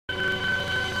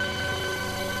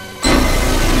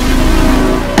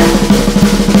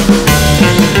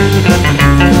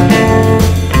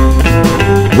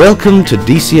Welcome to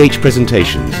DCH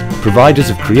Presentations,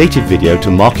 providers of creative video to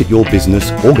market your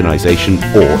business, organisation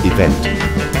or event.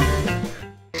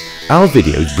 Our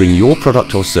videos bring your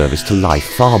product or service to life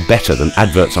far better than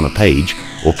adverts on a page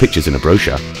or pictures in a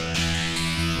brochure.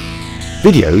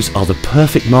 Videos are the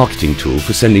perfect marketing tool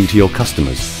for sending to your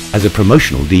customers as a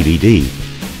promotional DVD.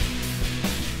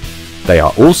 They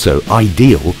are also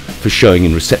ideal for showing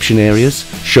in reception areas,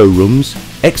 showrooms,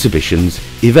 exhibitions,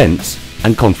 events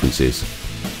and conferences.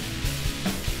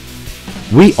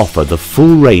 We offer the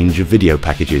full range of video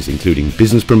packages including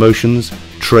business promotions,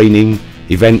 training,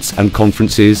 events and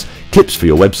conferences, clips for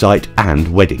your website and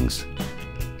weddings.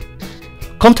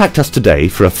 Contact us today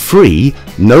for a free,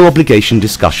 no obligation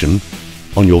discussion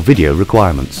on your video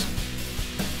requirements.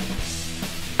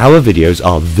 Our videos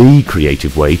are the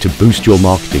creative way to boost your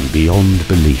marketing beyond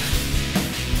belief.